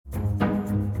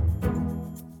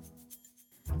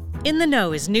In the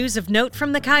Know is news of note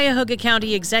from the Cuyahoga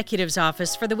County Executive's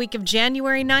Office for the week of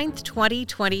January 9th,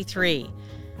 2023.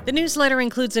 The newsletter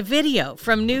includes a video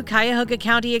from new Cuyahoga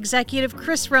County Executive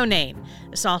Chris Ronayne.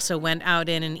 This also went out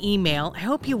in an email. I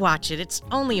hope you watch it. It's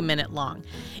only a minute long.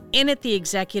 In it, the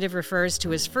executive refers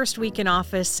to his first week in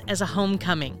office as a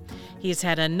homecoming. He's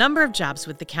had a number of jobs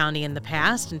with the county in the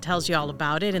past and tells you all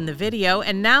about it in the video,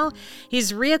 and now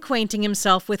he's reacquainting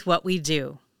himself with what we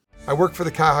do. I work for the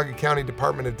Cuyahoga County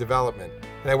Department of Development,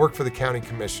 and I work for the county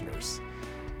commissioners.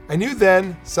 I knew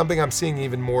then something I'm seeing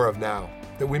even more of now,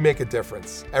 that we make a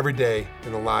difference every day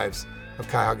in the lives of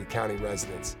Cuyahoga County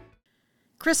residents.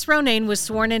 Chris Ronayne was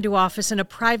sworn into office in a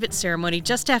private ceremony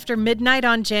just after midnight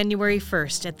on January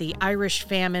 1st at the Irish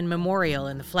Famine Memorial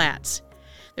in the Flats.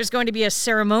 There's going to be a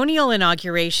ceremonial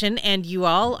inauguration, and you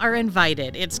all are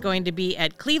invited. It's going to be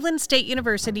at Cleveland State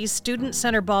University's Student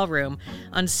Center Ballroom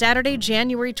on Saturday,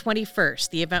 January 21st.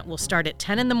 The event will start at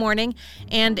 10 in the morning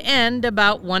and end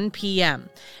about 1 p.m.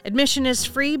 Admission is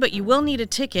free, but you will need a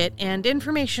ticket, and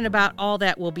information about all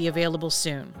that will be available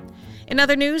soon. In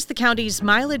other news, the county's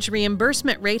mileage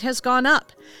reimbursement rate has gone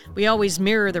up. We always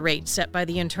mirror the rate set by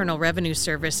the Internal Revenue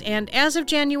Service, and as of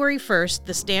January 1st,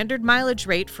 the standard mileage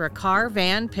rate for a car,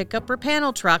 van, pickup, or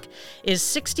panel truck is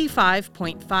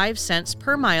 65.5 cents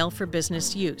per mile for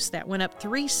business use. That went up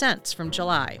 3 cents from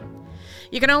July.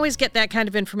 You can always get that kind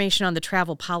of information on the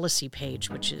travel policy page,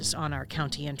 which is on our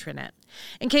county intranet.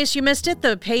 In case you missed it,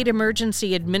 the paid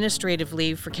emergency administrative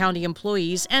leave for county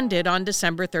employees ended on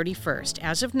December 31st.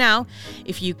 As of now,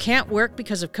 if you can't work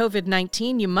because of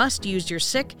COVID-19, you must use your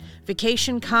sick,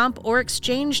 vacation comp, or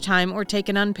exchange time or take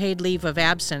an unpaid leave of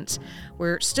absence.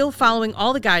 We're still following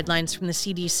all the guidelines from the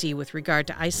CDC with regard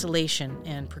to isolation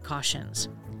and precautions.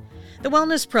 The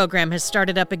wellness program has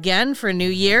started up again for a new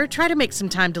year. Try to make some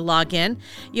time to log in.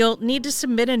 You'll need to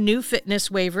submit a new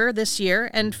fitness waiver this year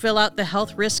and fill out the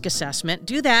health risk assessment.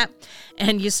 Do that,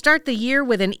 and you start the year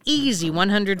with an easy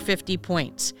 150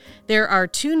 points. There are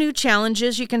 2 new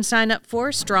challenges you can sign up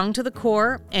for, Strong to the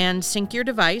Core and Sync Your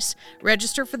Device.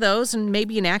 Register for those and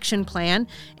maybe an action plan,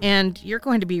 and you're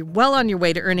going to be well on your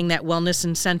way to earning that wellness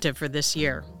incentive for this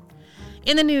year.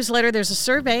 In the newsletter, there's a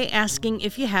survey asking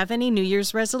if you have any New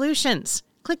Year's resolutions.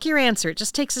 Click your answer. It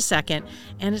just takes a second,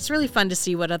 and it's really fun to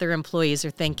see what other employees are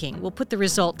thinking. We'll put the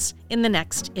results in the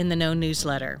next In the Know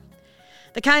newsletter.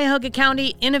 The Cuyahoga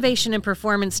County Innovation and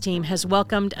Performance Team has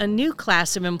welcomed a new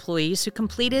class of employees who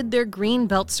completed their Green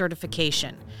Belt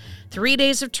certification. 3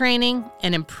 days of training,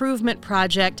 an improvement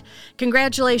project.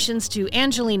 Congratulations to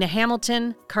Angelina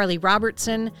Hamilton, Carly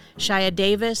Robertson, Shia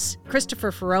Davis,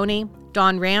 Christopher Ferroni,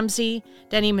 Dawn Ramsey,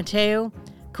 Denny Mateo,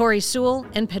 Corey Sewell,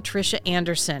 and Patricia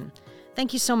Anderson.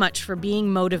 Thank you so much for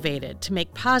being motivated to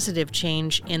make positive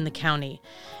change in the county.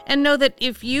 And know that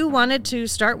if you wanted to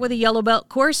start with a Yellow Belt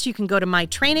course, you can go to my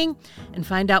training and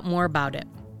find out more about it.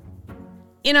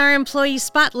 In our employee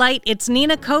spotlight, it's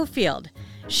Nina Cofield.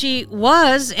 She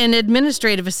was an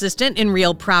administrative assistant in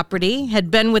real property, had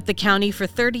been with the county for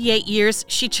 38 years.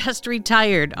 She just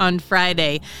retired on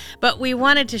Friday. But we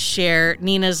wanted to share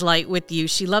Nina's light with you.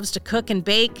 She loves to cook and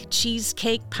bake.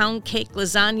 Cheesecake, pound cake,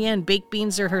 lasagna, and baked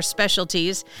beans are her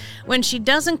specialties. When she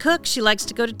doesn't cook, she likes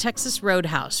to go to Texas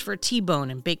Roadhouse for a T-bone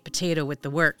and baked potato with the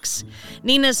works.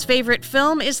 Nina's favorite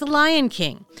film is The Lion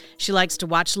King. She likes to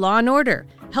watch Law & Order,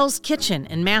 Hell's Kitchen,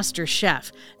 and Master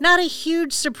Chef. Not a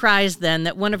huge surprise, then,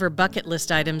 that one of her bucket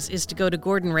list items is to go to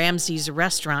Gordon Ramsay's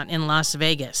restaurant in Las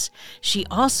Vegas. She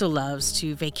also loves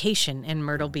to vacation in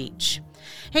Myrtle Beach.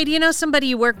 Hey, do you know somebody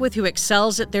you work with who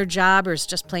excels at their job or is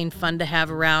just plain fun to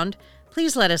have around?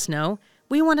 Please let us know.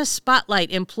 We want to spotlight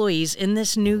employees in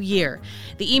this new year.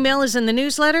 The email is in the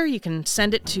newsletter. You can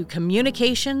send it to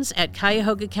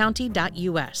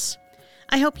communications@cuyahogacounty.us.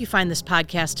 I hope you find this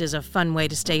podcast is a fun way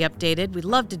to stay updated. We'd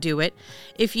love to do it.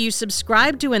 If you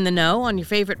subscribe to In the Know on your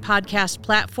favorite podcast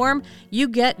platform, you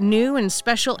get new and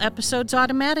special episodes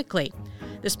automatically.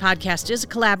 This podcast is a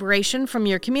collaboration from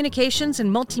your communications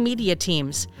and multimedia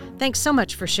teams. Thanks so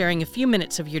much for sharing a few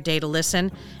minutes of your day to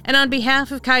listen. And on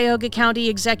behalf of Cuyahoga County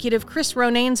Executive Chris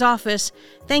Ronayne's office,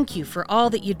 thank you for all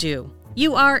that you do.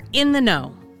 You are In the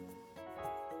Know.